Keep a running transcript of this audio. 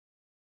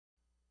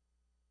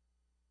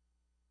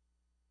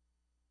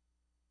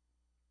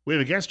We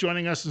have a guest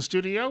joining us in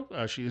studio.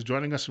 She is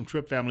joining us from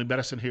Trip Family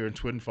Medicine here in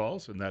Twin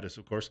Falls, and that is,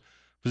 of course,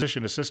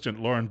 physician assistant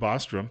Lauren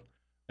Bostrom.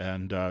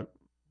 And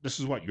this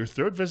is what, your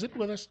third visit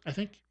with us, I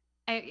think?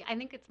 I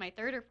think it's my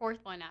third or fourth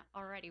one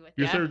already with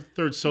Your you.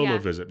 third solo Yeah,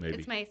 visit, it's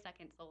maybe. my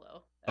second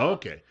solo.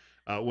 Okay.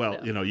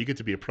 Well, So. you get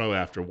to be a pro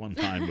after one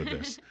time with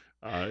this.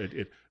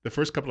 The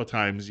first couple of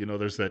times,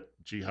 there's that,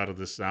 gee, how did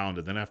this sound?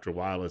 And then after a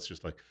while, it's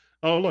just like,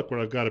 oh, look where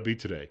I've got to be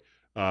today.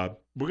 We're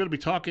going to be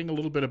talking a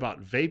little bit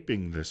about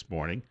vaping this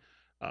morning,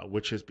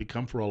 which has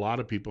become for a lot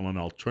of people an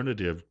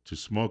alternative to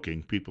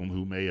smoking. People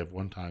who may have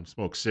one time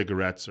smoked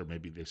cigarettes or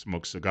maybe they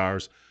smoke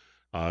cigars.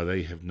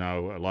 They have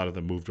now, a lot of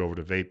them moved over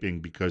to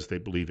vaping because they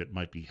believe it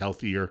might be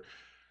healthier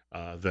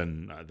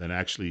than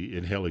actually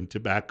inhaling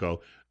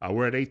tobacco.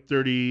 We're at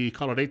 8:30,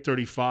 call it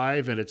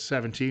 8:35, and it's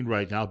 17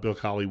 right now. Bill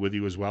Colley with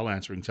you as well,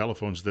 answering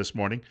telephones this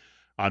morning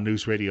on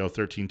News Radio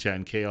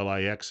 1310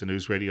 KLIX and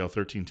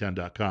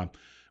newsradio1310.com.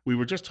 We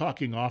were just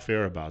talking off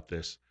air about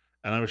this,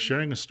 and I was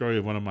sharing a story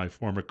of one of my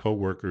former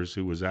coworkers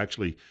who was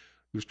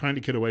trying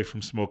to get away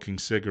from smoking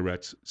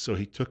cigarettes, so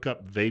he took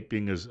up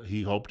vaping as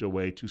he hoped a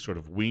way to sort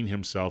of wean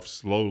himself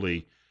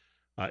slowly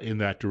in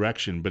that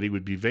direction. But he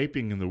would be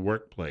vaping in the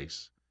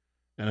workplace,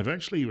 and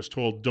eventually he was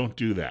told, don't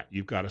do that.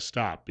 You've got to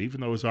stop.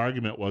 Even though his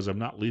argument was, I'm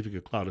not leaving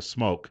a cloud of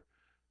smoke.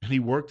 And he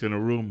worked in a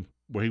room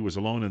where he was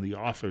alone in the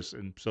office.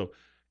 And so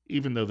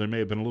even though there may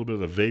have been a little bit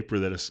of the vapor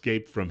that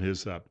escaped from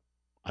his, I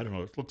don't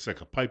know, it looks like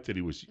a pipe that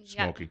he was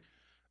Yeah. smoking,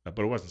 but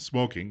it wasn't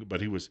smoking,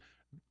 but he was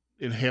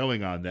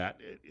inhaling on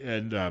that.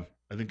 And I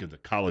think in the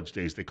college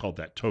days they called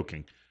that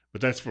toking,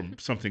 but that's from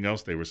something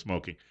else they were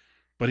smoking.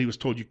 But he was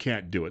told you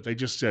can't do it. They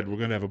just said we're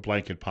going to have a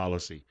blanket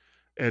policy,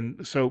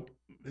 and so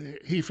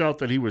he felt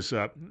that he was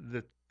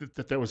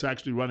that was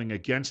actually running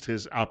against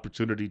his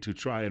opportunity to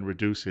try and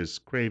reduce his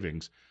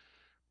cravings.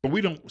 But we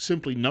don't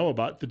simply know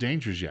about the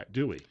dangers yet,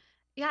 do we?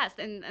 Yes,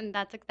 and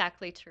that's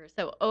exactly true.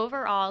 So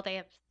overall, they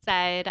have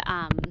said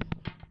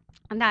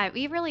that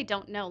we really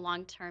don't know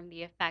long term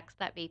the effects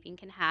that vaping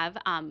can have.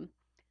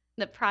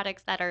 The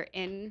products that are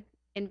in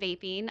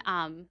vaping,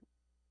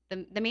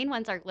 the main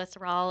ones are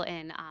glycerol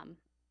and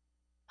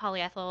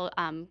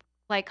polyethyl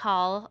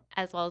glycol,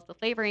 as well as the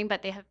flavoring,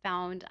 but they have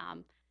found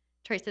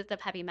traces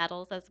of heavy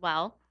metals as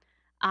well.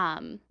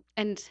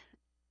 And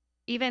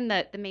even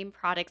the main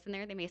products in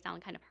there, they may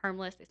sound kind of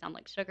harmless. They sound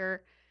like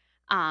sugar,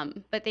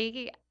 but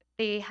they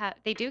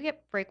do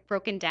get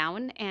broken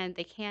down, and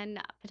they can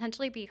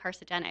potentially be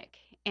carcinogenic.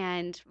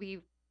 And we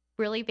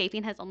really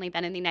vaping has only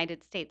been in the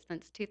United States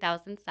since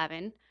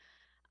 2007.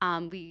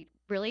 We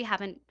really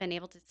haven't been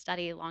able to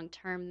study long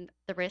term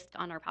the risk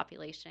on our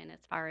population as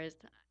far as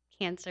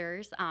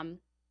cancers.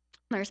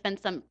 There's been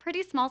some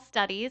pretty small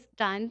studies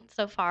done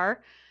so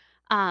far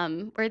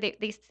where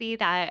they see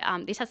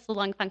that they test the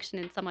lung function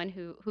in someone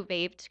who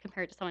vaped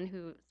compared to someone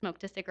who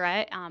smoked a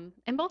cigarette,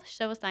 and both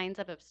show signs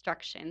of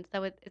obstruction.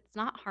 So it's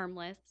not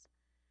harmless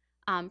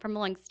from a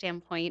lung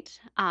standpoint,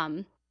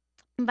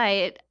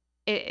 but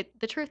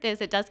the truth is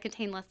it does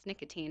contain less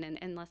nicotine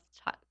and less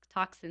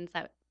toxins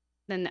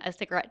than a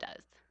cigarette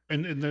does.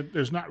 And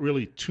there's not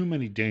really too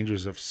many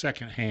dangers of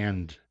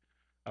secondhand.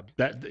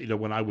 That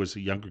when I was a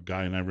younger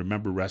guy, and I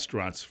remember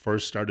restaurants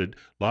first started.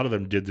 A lot of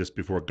them did this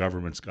before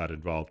governments got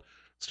involved.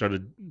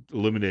 Started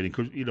eliminating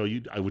because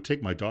I would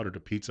take my daughter to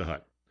Pizza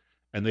Hut,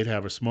 and they'd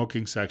have a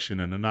smoking section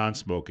and a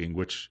non-smoking.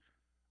 Which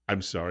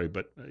I'm sorry,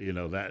 but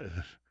that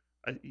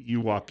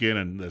you walk in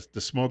and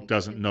the smoke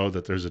doesn't know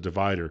that there's a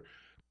divider.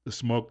 The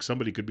smoke,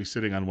 somebody could be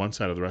sitting on one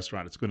side of the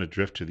restaurant, it's going to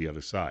drift to the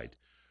other side.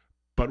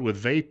 But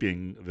with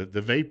vaping,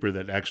 the vapor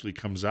that actually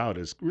comes out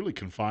is really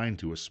confined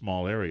to a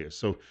small area.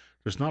 So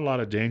there's not a lot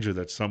of danger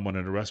that someone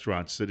in a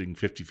restaurant sitting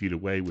 50 feet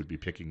away would be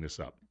picking this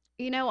up.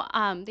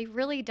 They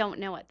really don't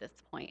know at this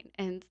point,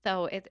 and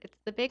so it's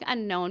the big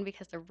unknown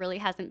because there really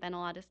hasn't been a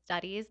lot of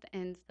studies,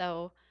 and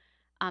so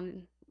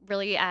um,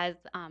 really as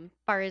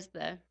far as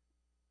the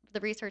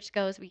research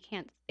goes, we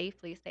can't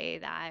safely say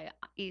that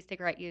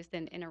e-cigarette use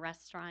in a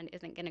restaurant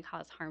isn't going to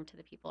cause harm to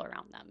the people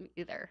around them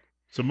either.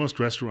 So most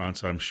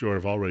restaurants, I'm sure,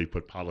 have already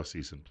put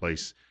policies in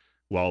place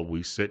while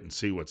we sit and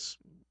see what's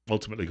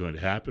ultimately going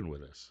to happen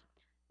with this.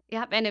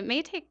 Yep, and it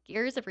may take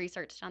years of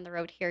research down the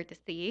road here to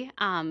see,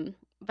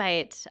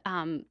 but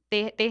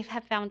they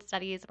have found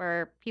studies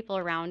where people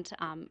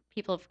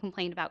have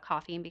complained about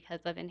coughing because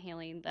of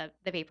inhaling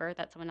the vapor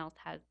that someone else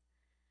has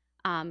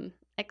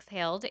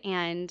exhaled,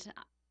 and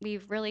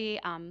we've really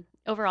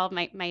overall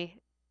my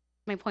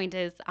point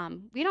is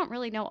we don't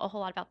really know a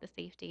whole lot about the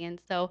safety, and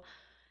so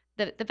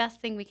the best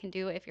thing we can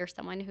do if you're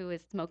someone who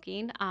is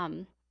smoking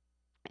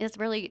is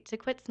really to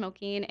quit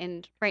smoking,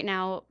 and right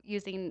now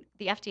using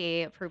the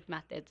FDA approved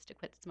methods to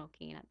quit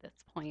smoking at this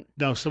point.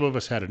 Now, some of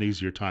us had an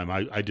easier time.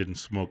 I didn't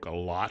smoke a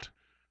lot.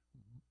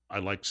 I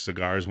liked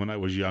cigars when I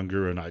was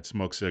younger, and I'd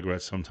smoke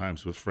cigarettes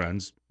sometimes with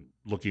friends.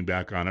 Looking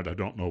back on it, I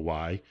don't know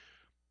why,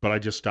 but I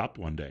just stopped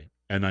one day,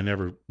 and I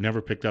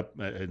never picked up.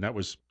 And that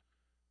was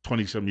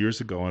 20 some years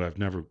ago, and I've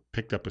never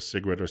picked up a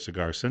cigarette or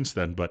cigar since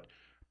then. But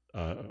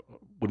uh,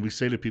 when we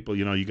say to people,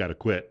 you got to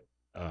quit,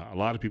 a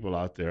lot of people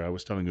out there. I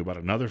was telling you about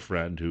another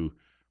friend who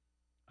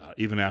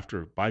even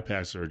after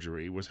bypass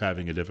surgery, was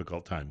having a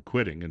difficult time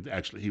quitting. And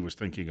actually, he was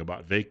thinking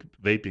about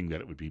vaping,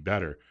 that it would be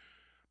better.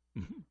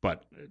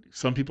 But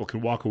some people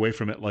can walk away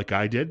from it like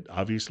I did,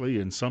 obviously.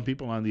 And some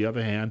people, on the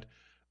other hand,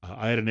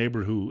 I had a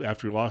neighbor who,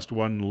 after he lost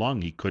one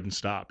lung, he couldn't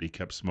stop. He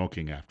kept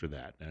smoking after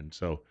that. And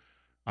so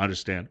I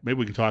understand. Maybe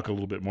we can talk a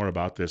little bit more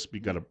about this.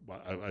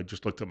 I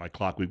just looked at my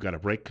clock. We've got a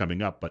break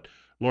coming up. But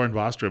Lauren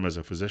Bostrom is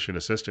a physician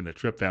assistant at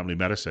Trip Family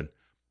Medicine.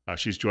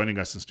 She's joining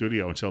us in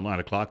studio until 9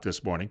 o'clock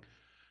this morning.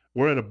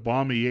 We're at a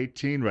balmy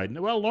 18 right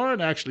now. Well,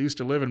 Lauren actually used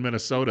to live in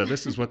Minnesota.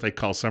 This is what they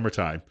call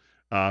summertime.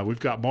 We've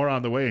got more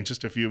on the way in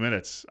just a few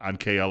minutes on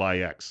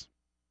KLIX.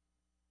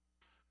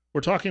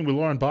 We're talking with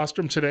Lauren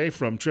Bostrom today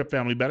from Trip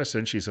Family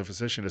Medicine. She's a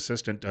physician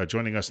assistant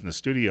joining us in the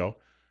studio.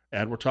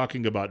 And we're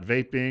talking about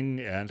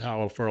vaping and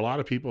how, for a lot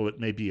of people, it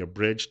may be a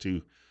bridge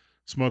to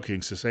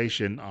smoking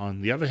cessation.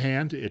 On the other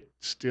hand, it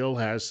still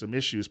has some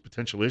issues,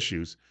 potential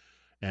issues.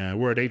 And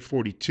we're at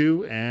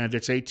 8:42, and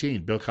it's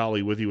 18. Bill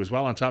Colley with you as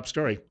well on Top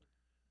Story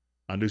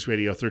on News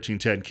Radio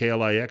 1310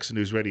 KLIX and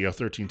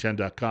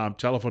newsradio1310.com.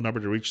 Telephone number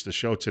to reach the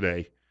show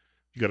today.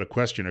 If you got a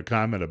question or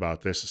comment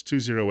about this, it's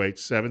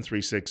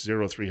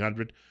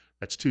 208-736-0300.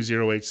 That's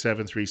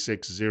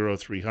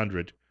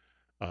 208-736-0300.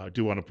 I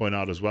do want to point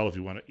out as well, if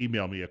you want to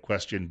email me a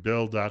question,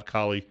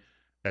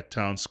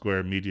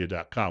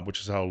 bill.colley@townsquaremedia.com, which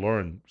is how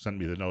Lauren sent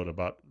me the note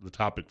about the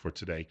topic for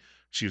today.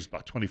 She was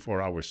about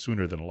 24 hours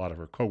sooner than a lot of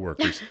her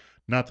coworkers.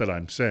 Not that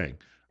I'm saying,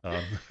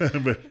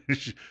 but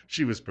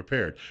she was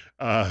prepared.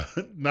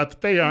 Not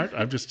that they aren't.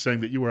 I'm just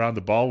saying that you were on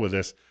the ball with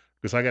this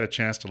because I got a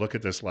chance to look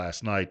at this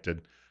last night,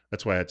 and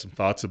that's why I had some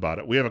thoughts about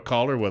it. We have a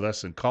caller with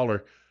us, and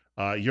caller,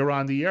 you're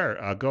on the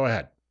air. Go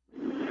ahead.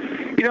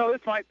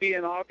 This might be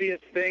an obvious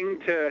thing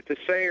to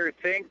say or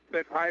think,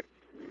 but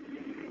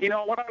when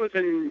I was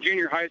in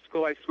junior high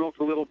school, I smoked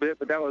a little bit,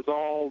 but that was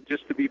all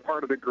just to be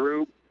part of the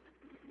group.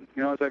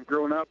 As I've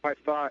grown up, I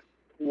thought,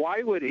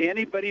 why would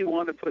anybody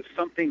want to put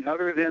something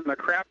other than the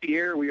crappy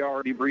air we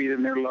already breathe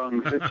in their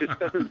lungs? It just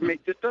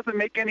doesn't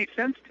make any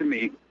sense to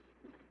me.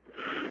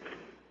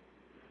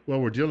 Well,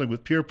 we're dealing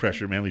with peer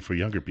pressure mainly for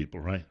younger people,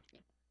 right?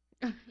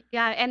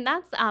 Yeah, and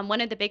that's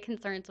one of the big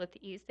concerns with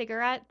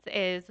e-cigarettes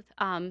is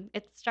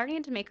it's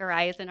starting to make a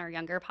rise in our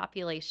younger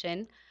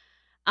population.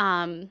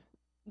 Um,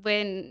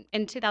 when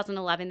in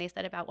 2011 they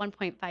said about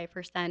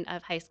 1.5%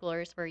 of high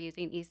schoolers were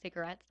using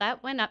e-cigarettes,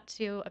 that went up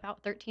to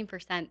about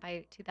 13%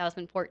 by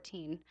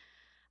 2014.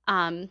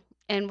 Um,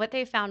 and what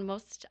they found,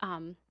 most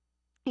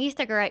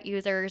e-cigarette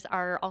users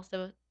are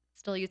also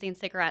still using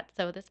cigarettes.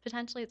 So this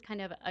potentially is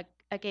kind of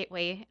a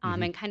gateway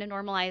Mm-hmm. and kind of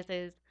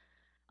normalizes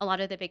a lot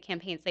of the big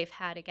campaigns they've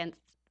had against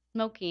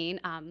smoking.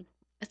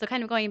 So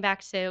kind of going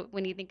back to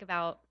when you think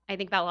about, I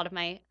think about a lot of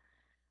my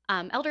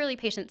elderly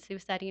patients who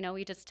said,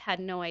 we just had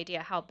no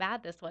idea how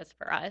bad this was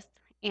for us.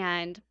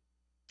 And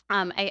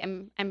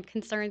I'm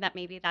concerned that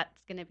maybe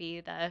that's going to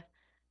be the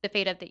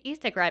fate of the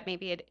e-cigarette.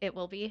 Maybe it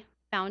will be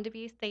found to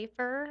be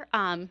safer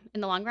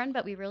in the long run,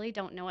 but we really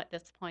don't know at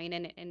this point.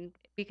 And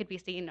we could be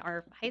seeing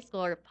our high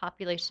schooler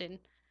population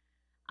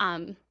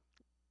um,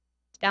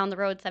 down the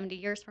road 70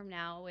 years from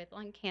now with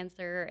lung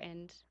cancer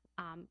and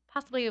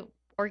possibly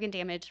organ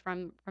damage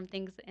from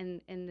things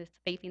in this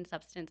vaping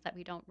substance that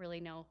we don't really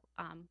know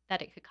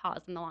that it could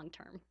cause in the long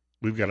term.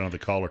 We've got another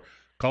caller.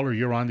 Caller,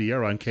 you're on the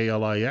air on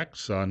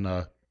KLIX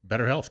on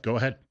Better Health. Go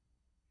ahead.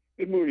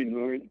 Good morning,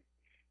 Lauren.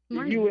 The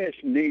Morning. U.S.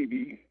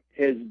 Navy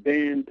has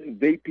banned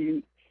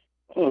vaping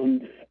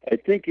on, I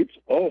think it's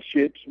all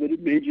ships, but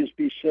it may just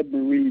be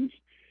submarines.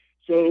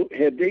 So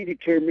have they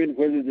determined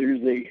whether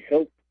there's a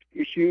health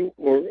issue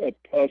or a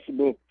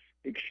possible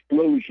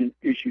explosion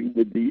issue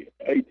with the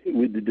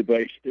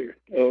device there?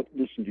 I'll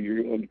listen to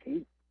you on the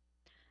phone.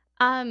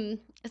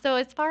 So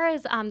as far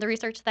as the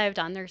research that I've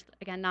done, there's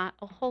again not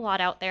a whole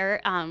lot out there,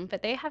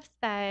 but they have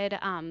said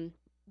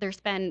there's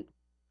been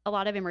a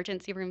lot of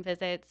emergency room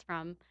visits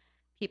from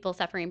people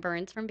suffering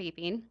burns from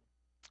vaping.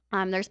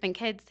 There's been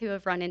kids who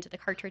have run into the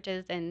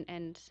cartridges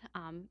and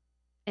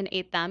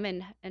ate them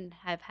and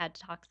have had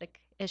toxic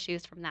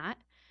issues from that.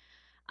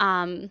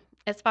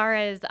 As far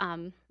as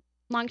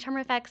long-term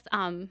effects,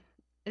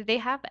 they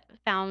have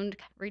found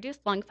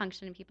reduced lung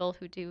function in people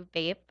who do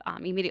vape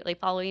immediately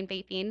following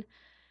vaping.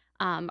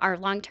 Our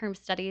long-term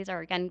studies are,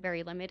 again,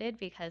 very limited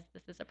because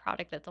this is a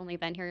product that's only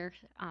been here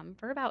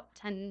for about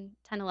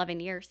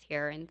 11 years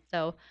here. And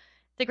so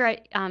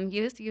cigarette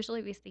use,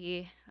 usually we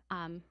see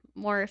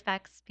more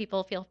effects.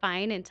 People feel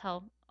fine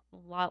until a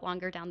lot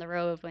longer down the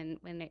road when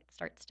it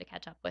starts to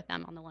catch up with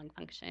them on the lung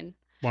function.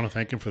 I want to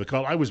thank him for the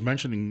call. I was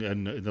mentioning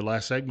in the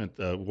last segment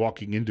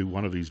walking into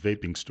one of these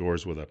vaping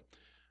stores with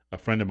a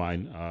friend of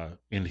mine,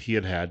 and he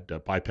had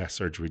bypass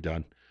surgery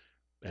done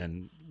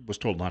and was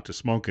told not to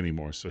smoke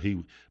anymore. But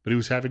he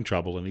was having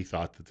trouble, and he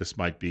thought that this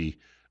might be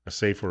a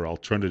safer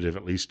alternative,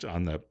 at least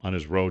on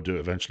his road to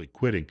eventually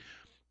quitting.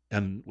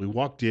 And we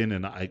walked in,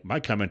 and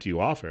my comment to you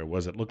off air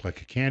was it looked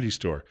like a candy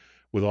store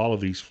with all of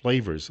these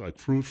flavors, like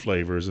fruit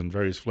flavors and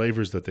various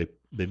flavors that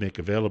they make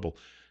available.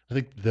 I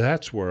think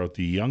that's where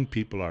the young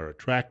people are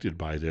attracted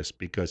by this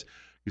because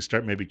you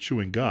start maybe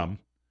chewing gum,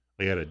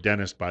 I had a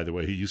dentist, by the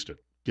way, who used to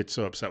get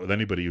so upset with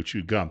anybody who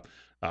chewed gum.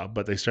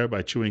 But they start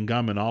by chewing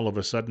gum, and all of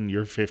a sudden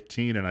you're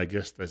 15, and I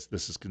guess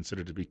this is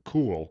considered to be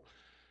cool.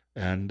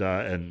 And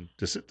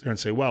to sit there and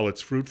say, well,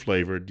 it's fruit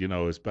flavored,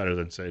 is better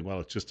than saying, well,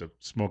 it's just a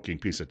smoking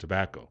piece of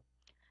tobacco.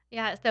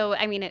 Yeah, so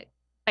I mean,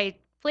 by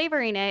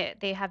flavoring it,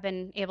 they have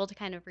been able to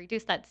kind of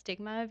reduce that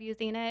stigma of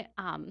using it.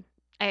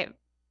 I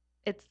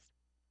it's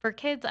for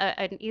kids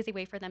an easy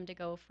way for them to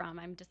go from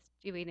I'm just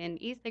doing an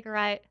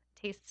e-cigarette,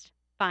 tastes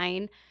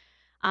fine,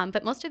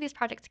 but most of these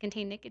products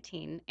contain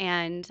nicotine,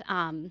 and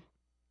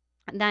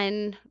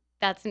then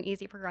that's an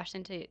easy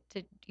progression to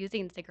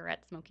using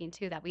cigarette smoking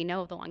too, that we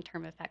know the long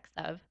term effects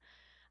of.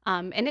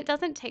 And it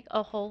doesn't take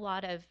a whole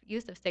lot of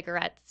use of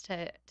cigarettes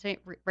to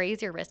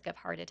raise your risk of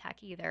heart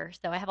attack either.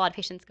 So I have a lot of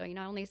patients going,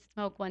 I only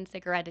smoke one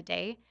cigarette a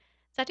day.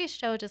 Studies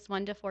show just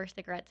 1 to 4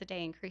 cigarettes a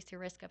day increase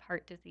your risk of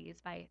heart disease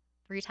by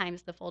 3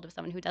 times the fold of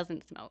someone who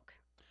doesn't smoke.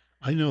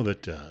 I know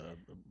that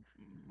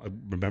I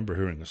remember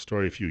hearing a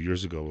story a few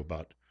years ago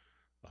about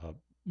uh,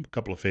 a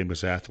couple of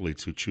famous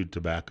athletes who chewed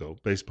tobacco.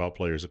 Baseball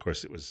players, of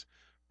course, it was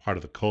part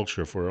of the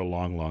culture for a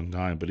long, long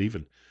time, but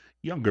even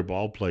younger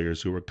ball players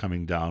who were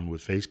coming down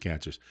with face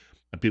cancers.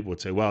 And people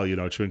would say, well,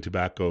 chewing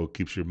tobacco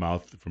keeps your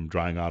mouth from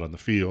drying out on the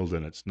field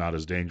and it's not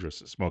as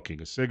dangerous as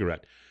smoking a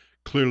cigarette.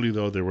 Clearly,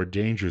 though, there were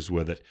dangers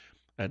with it.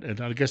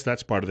 And I guess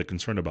that's part of the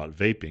concern about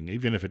vaping.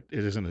 Even if it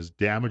isn't as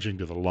damaging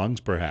to the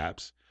lungs,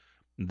 perhaps,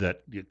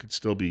 that it could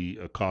still be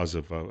a cause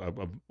of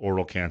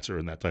oral cancer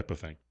and that type of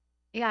thing.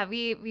 Yeah,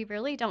 we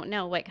really don't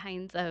know what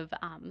kinds of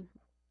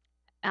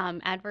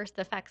adverse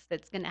effects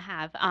it's going to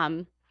have.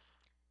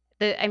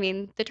 I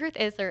mean, the truth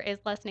is there is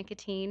less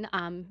nicotine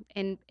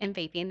in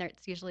vaping. There,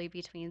 it's usually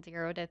between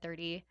 0 to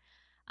 30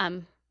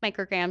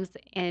 micrograms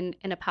in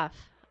a puff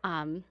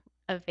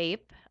of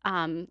vape.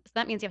 So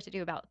that means you have to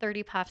do about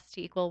 30 puffs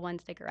to equal 1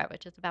 cigarette,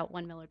 which is about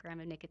 1 milligram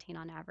of nicotine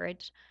on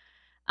average.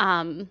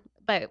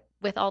 But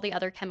with all the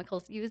other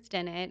chemicals used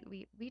in it,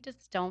 we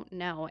just don't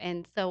know.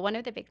 And so one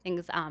of the big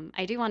things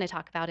I do want to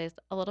talk about is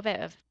a little bit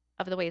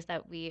of the ways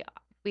that we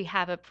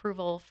have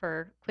approval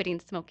for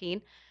quitting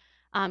smoking,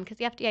 because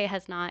the FDA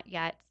has not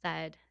yet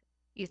said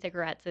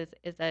e-cigarettes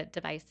is a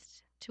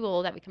device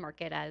tool that we can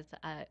market as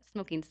a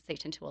smoking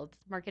cessation tool. It's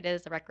marketed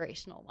as a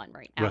recreational one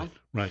right now. Right,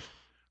 right,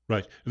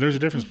 right. And there's a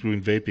difference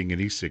between vaping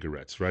and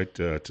e-cigarettes, right?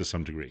 To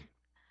some degree,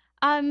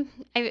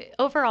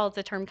 Overall, it's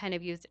a term kind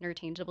of used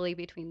interchangeably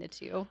between the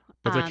two.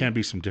 but there can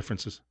be some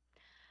differences.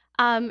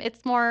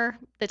 It's more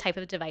the type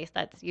of device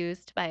that's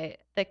used, but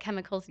the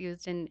chemicals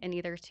used in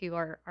either two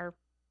are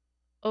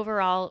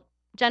overall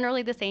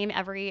generally the same.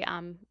 Every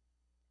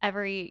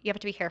you have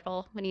to be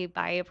careful when you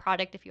buy a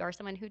product if you are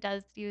someone who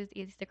does use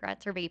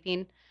e-cigarettes or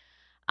vaping,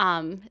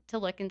 to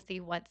look and see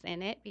what's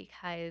in it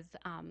because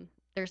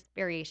there's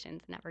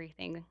variations in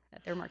everything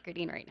that they're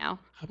marketing right now.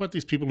 How about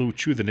these people who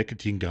chew the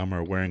nicotine gum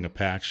or wearing a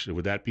patch?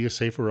 Would that be a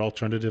safer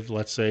alternative,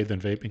 let's say,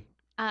 than vaping?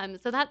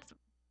 So that's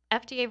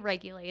FDA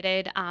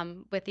regulated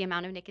with the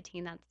amount of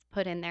nicotine that's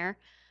put in there.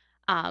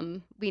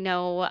 Um, we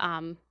know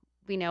um,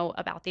 we know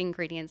about the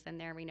ingredients in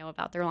there. We know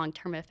about their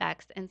long-term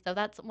effects, and so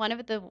that's one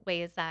of the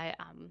ways that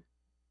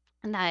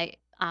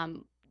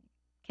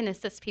can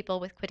assist people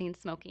with quitting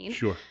smoking.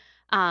 Sure.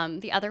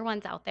 The other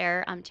ones out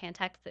there,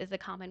 Chantix is a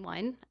common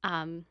one.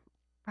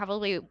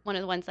 Probably one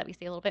of the ones that we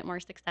see a little bit more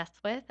success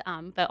with,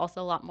 but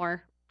also a lot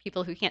more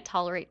people who can't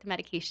tolerate the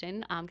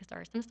medication because there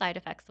are some side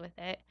effects with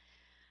it.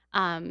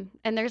 And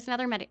there's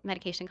another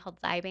medication called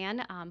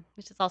Zyban,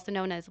 which is also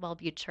known as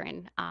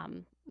Wellbutrin,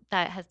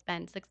 that has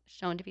been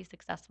shown to be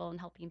successful in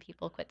helping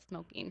people quit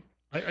smoking.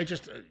 I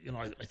just,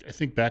 I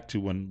think back to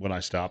when I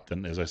stopped,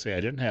 and as I say,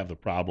 I didn't have the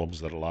problems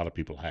that a lot of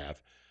people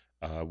have.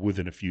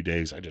 Within a few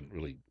days, I didn't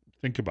really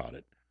think about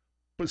it.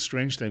 But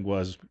strange thing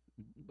was,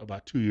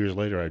 about 2 years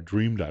later, I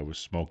dreamed I was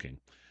smoking,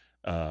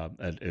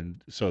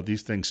 and so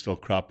these things still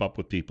crop up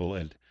with people,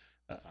 and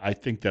I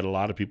think that a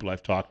lot of people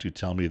I've talked to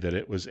tell me that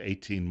it was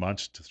 18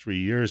 months to 3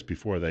 years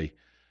before they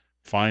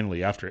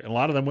finally, after, and a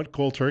lot of them went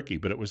cold turkey,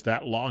 but it was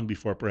that long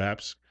before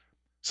perhaps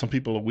some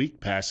people a week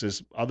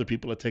passes, other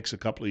people it takes a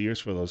couple of years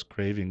for those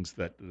cravings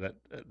that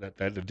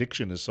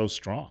addiction is so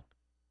strong.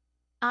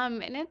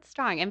 And it's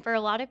strong. And for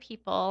a lot of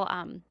people,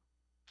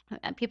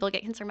 people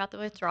get concerned about the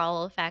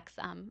withdrawal effects.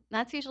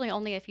 That's usually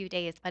only a few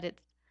days, but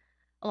it's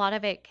a lot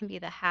of it can be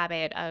the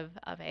habit of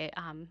it.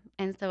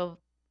 And so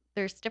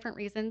there's different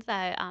reasons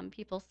that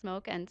people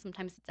smoke, and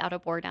sometimes it's out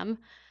of boredom.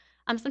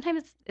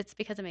 Sometimes it's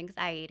because of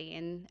anxiety,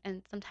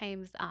 and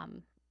sometimes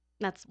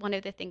that's one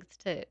of the things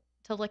to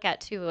look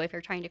at too if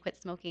you're trying to quit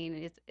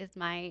smoking is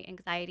my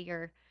anxiety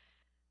or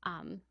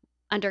um,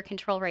 under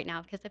control right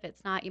now? Because if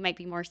it's not, you might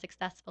be more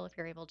successful if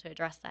you're able to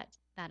address that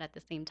at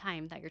the same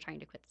time that you're trying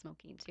to quit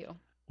smoking too.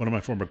 One of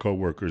my former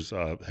coworkers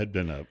had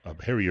been a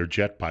Harrier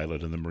jet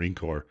pilot in the Marine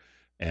Corps,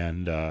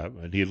 and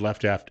he had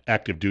left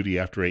active duty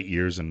after 8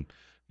 years, and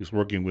he was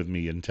working with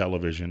me in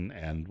television.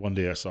 And one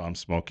day I saw him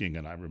smoking,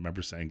 and I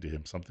remember saying to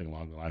him something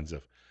along the lines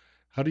of,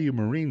 "How do you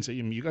Marines?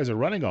 You guys are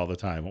running all the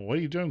time. What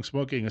are you doing,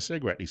 smoking a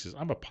cigarette?" He says,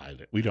 "I'm a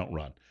pilot. We don't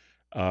run."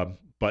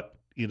 But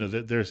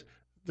there's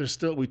there's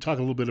still, we talk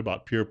a little bit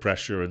about peer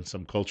pressure and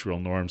some cultural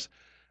norms,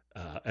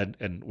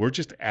 and we're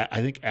just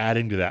I think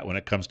adding to that when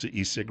it comes to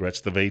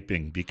e-cigarettes, the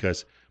vaping,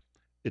 because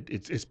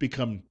it's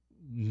become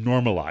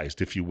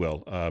normalized, if you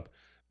will.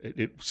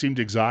 It seemed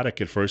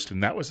exotic at first,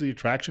 and that was the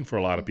attraction for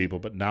a lot of Hmm. people.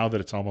 But now that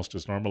it's almost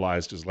as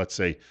normalized as, let's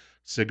say,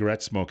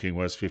 cigarette smoking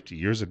was 50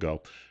 years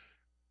ago,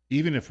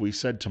 even if we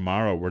said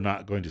tomorrow we're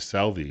not going to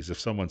sell these, if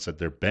someone said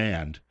they're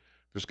banned,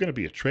 there's going to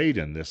be a trade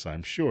in this,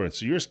 I'm sure. And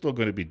so you're still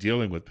going to be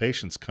dealing with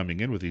patients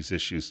coming in with these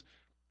issues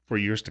for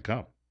years to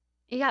come.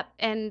 Yep,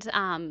 and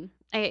I'm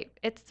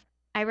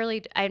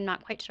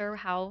not quite sure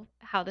how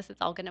this is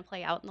all going to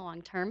play out in the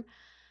long term.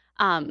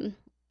 Um,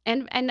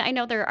 and I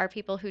know there are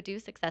people who do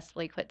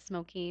successfully quit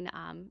smoking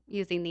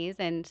using these,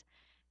 and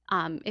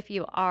if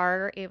you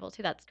are able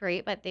to, that's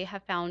great. But they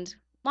have found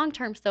long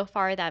term so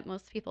far that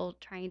most people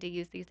trying to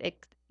use these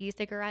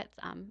e-cigarettes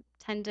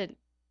tend to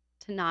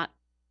not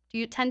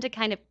you tend to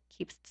kind of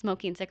keep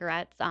smoking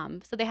cigarettes.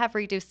 So they have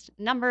reduced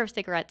number of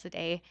cigarettes a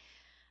day,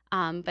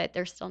 but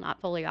they're still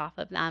not fully off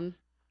of them.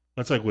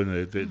 That's like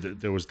when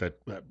there was that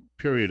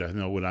period, I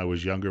know, when I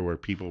was younger, where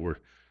people were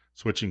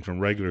switching from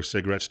regular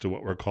cigarettes to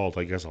what were called,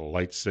 I guess, a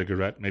light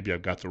cigarette. Maybe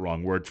I've got the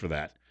wrong word for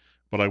that.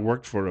 But I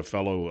worked for a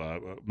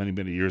fellow many,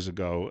 many years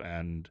ago,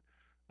 and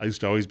I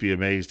used to always be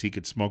amazed. He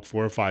could smoke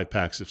 4 or 5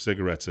 packs of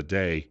cigarettes a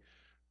day,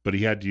 but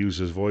he had to use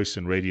his voice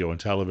in radio and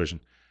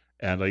television.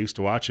 And I used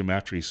to watch him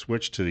after he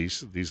switched to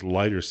these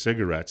lighter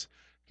cigarettes.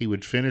 He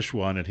would finish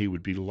one, and he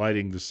would be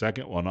lighting the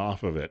second one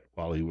off of it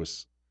while he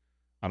was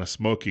on a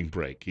smoking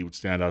break. He would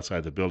stand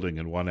outside the building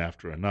and one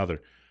after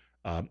another.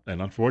 And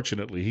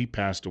unfortunately, he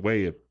passed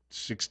away at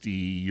 60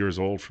 years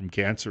old from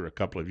cancer a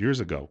couple of years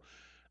ago.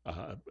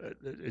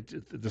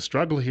 The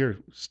struggle here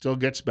still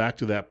gets back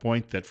to that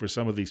point that for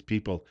some of these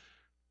people,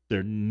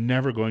 they're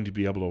never going to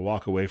be able to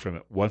walk away from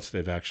it once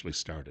they've actually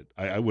started.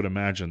 I would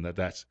imagine that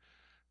that's,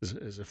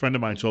 as a friend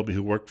of mine Mhm. told me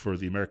who worked for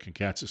the American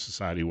Cancer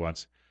Society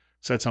once,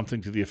 said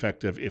something to the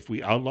effect of, if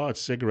we outlawed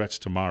cigarettes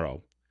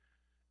tomorrow,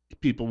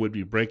 people would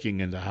be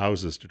breaking into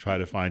houses to try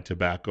to find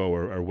tobacco,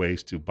 or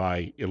ways to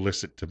buy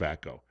illicit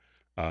tobacco.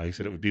 He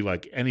said it Yeah. would be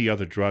like any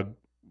other drug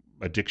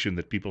addiction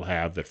that people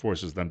have that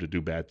forces them to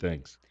do bad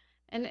things.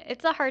 And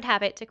it's a hard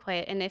habit to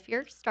quit. And if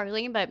you're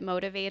struggling but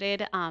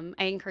motivated, I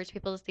encourage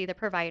people to see the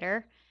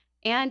provider.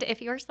 And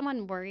if you're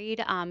someone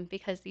worried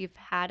because you've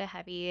had a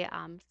heavy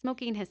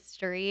smoking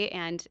history,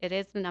 and it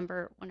is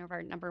one of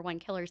our number one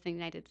killers in the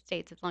United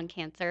States is lung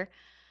cancer.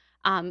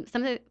 One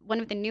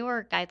of the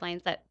newer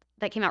guidelines that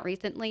came out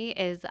recently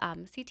is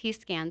CT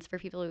scans for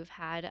people who've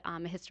had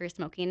a history of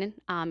smoking.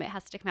 It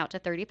has to come out to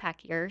 30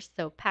 pack years.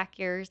 So pack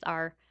years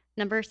are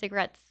number of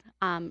cigarettes,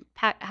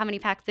 how many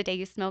packs a day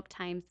you smoke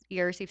times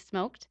years you've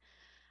smoked.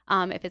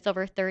 If it's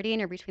over 30 and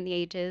you're between the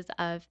ages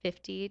of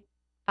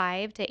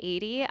 55 to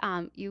 80,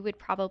 you would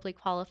probably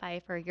qualify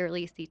for a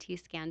yearly CT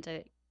scan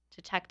to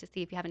check to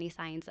see if you have any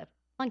signs of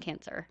lung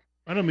cancer.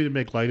 I don't mean to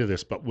make light of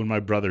this, but when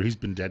my brother, he's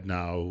been dead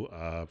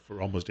now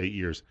for almost 8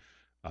 years,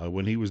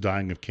 when he was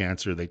dying of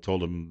cancer, they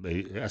told him,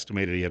 they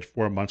estimated he had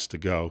 4 months to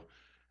go,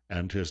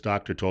 and his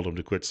doctor told him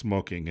to quit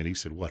smoking, and he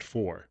said, "What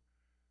for?"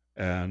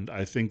 And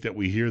I think that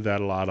we hear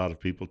that a lot out of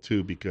people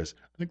too, because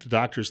I think the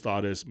doctor's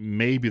thought is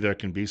maybe there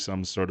can be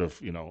some sort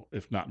of,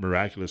 if not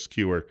miraculous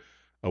cure,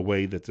 a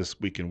way that this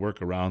we can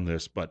work around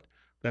this. But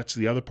that's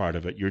the other part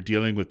of it. You're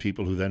dealing with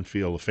people who then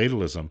feel a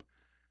fatalism,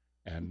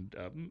 and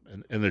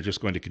they're just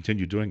going to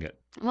continue doing it.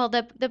 Well,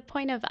 the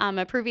point of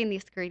approving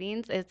these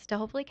screenings is to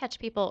hopefully catch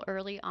people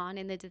early on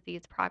in the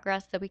disease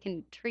progress so we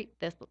can treat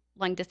this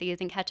lung disease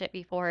and catch it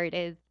before it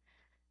is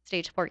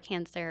stage 4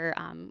 cancer,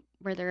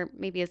 where there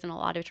maybe isn't a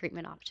lot of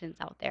treatment options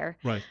out there.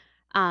 Right.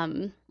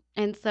 Um,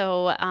 and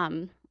so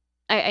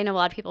I know a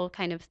lot of people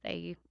kind of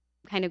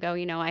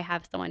go, I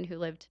have someone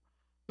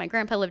my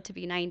grandpa lived to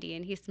be 90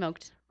 and he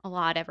smoked a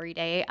lot every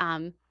day.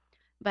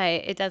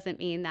 But it doesn't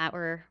mean that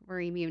we're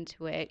immune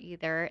to it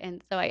either.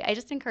 And so I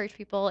just encourage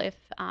people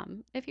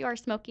if you are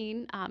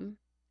smoking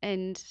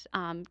and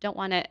don't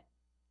want to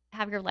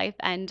have your life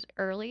end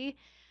early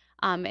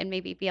and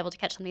maybe be able to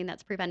catch something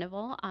that's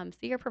preventable,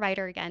 see your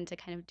provider again to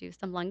kind of do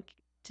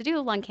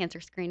a lung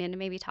cancer screening and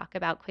maybe talk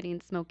about quitting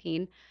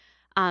smoking.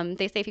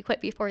 They say if you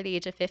quit before the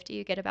age of 50,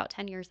 you get about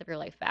 10 years of your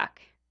life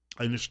back.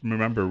 I just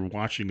remember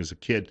watching as a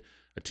kid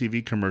a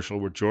TV commercial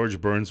where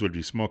George Burns would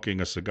be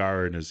smoking a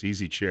cigar in his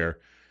easy chair,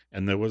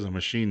 and there was a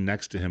machine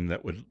next to him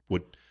that would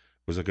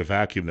was like a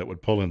vacuum that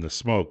would pull in the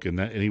smoke, and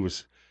he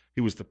was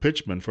the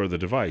pitchman for the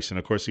device, and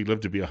of course he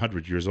lived to be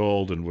 100 years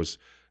old and was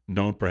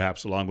known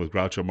perhaps along with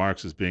Groucho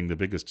Marx as being the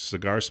biggest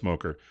cigar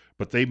smoker.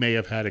 But they may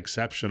have had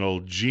exceptional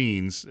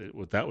genes.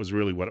 That was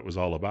really what it was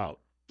all about.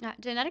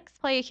 Genetics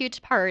play a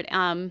huge part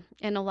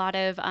in a lot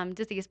of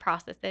disease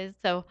processes.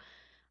 So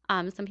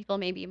some people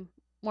may be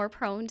more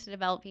prone to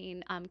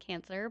developing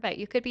cancer, but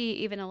you could be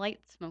even a light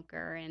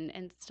smoker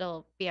and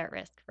still be at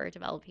risk for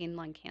developing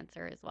lung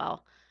cancer as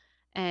well.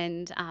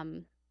 And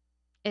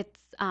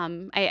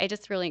I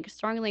just really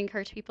strongly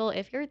encourage people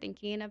if you're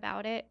thinking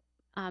about it,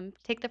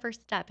 take the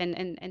first step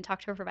and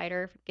talk to a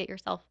provider, get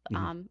yourself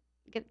Mhm.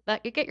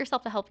 get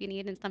yourself the help you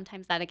need, and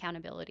sometimes that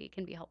accountability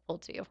can be helpful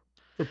too.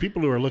 For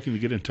people who are looking to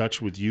get in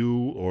touch with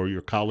you or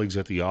your colleagues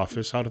at the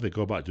office, how do they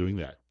go about doing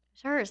that?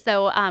 Sure.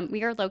 So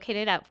we are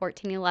located at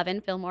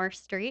 1411 Fillmore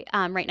Street,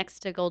 right next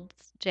to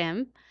Gold's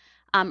Gym.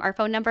 Our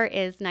phone number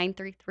is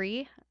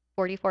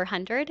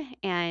 933-4400,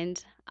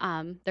 and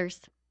there's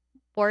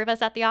four of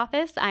us at the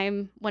office.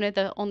 I'm one of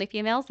the only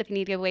females if you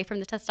need to get away from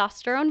the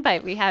testosterone,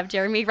 but we have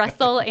Jeremy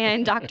Russell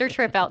and Dr.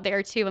 Tripp out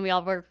there too, and we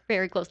all work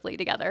very closely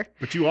together.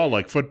 But you all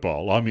like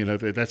football. I mean,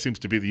 that seems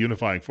to be the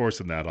unifying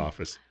force in that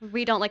office.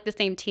 We don't like the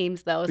same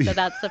teams though, so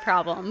that's the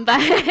problem. But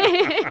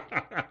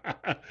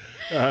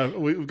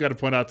We've got to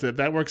point out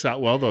that works out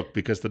well, though,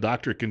 because the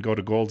doctor can go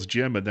to Gold's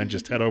Gym and then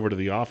just head over to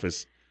the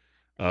office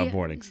yeah,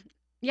 mornings.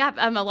 yeah,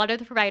 a lot of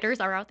the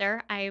providers are out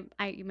there.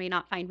 You may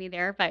not find me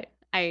there, but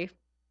I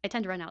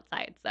tend to run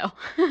outside, so.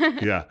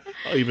 Yeah.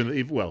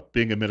 Well,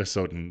 being a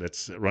Minnesotan,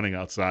 that's running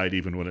outside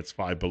even when it's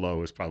 5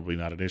 below is probably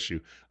not an issue.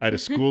 I had a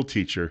school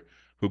teacher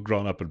who'd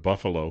grown up in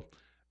Buffalo,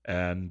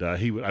 and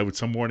I would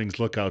some mornings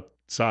look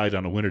outside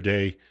on a winter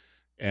day,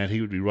 and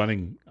he would be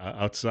running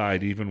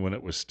outside even when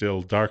it was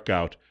still dark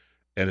out.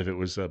 And if it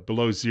was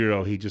below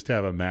zero, he'd just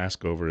have a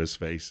mask over his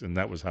face, and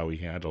that was how he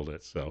handled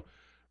it. So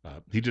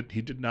he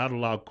did not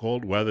allow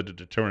cold weather to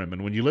deter him.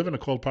 And when you live in a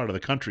cold part of the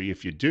country,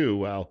 if you do,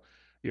 well,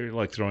 you're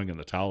like throwing in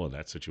the towel in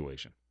that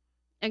situation.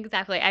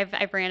 Exactly.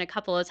 I've ran a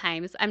couple of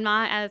times. I'm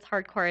not as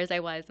hardcore as I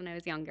was when I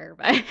was younger,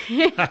 but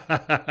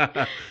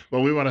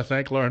Well, we want to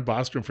thank Lauren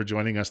Bostrom for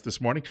joining us this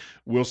morning.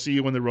 We'll see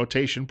you in the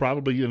rotation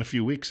probably in a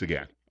few weeks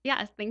again.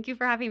 yes, thank you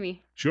for having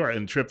me. Sure.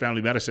 And Tripp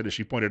Family Medicine, as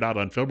she pointed out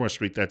on Fillmore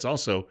Street, that's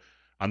also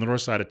on the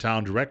north side of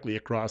town, directly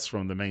across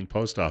from the main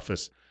post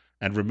office.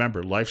 And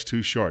remember, life's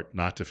too short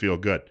not to feel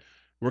good.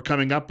 We're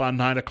coming up on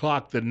 9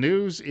 o'clock. The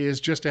news is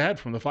just ahead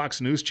from the Fox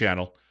News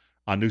Channel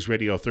on News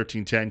Radio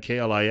 1310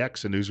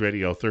 KLIX and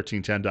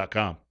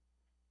newsradio1310.com.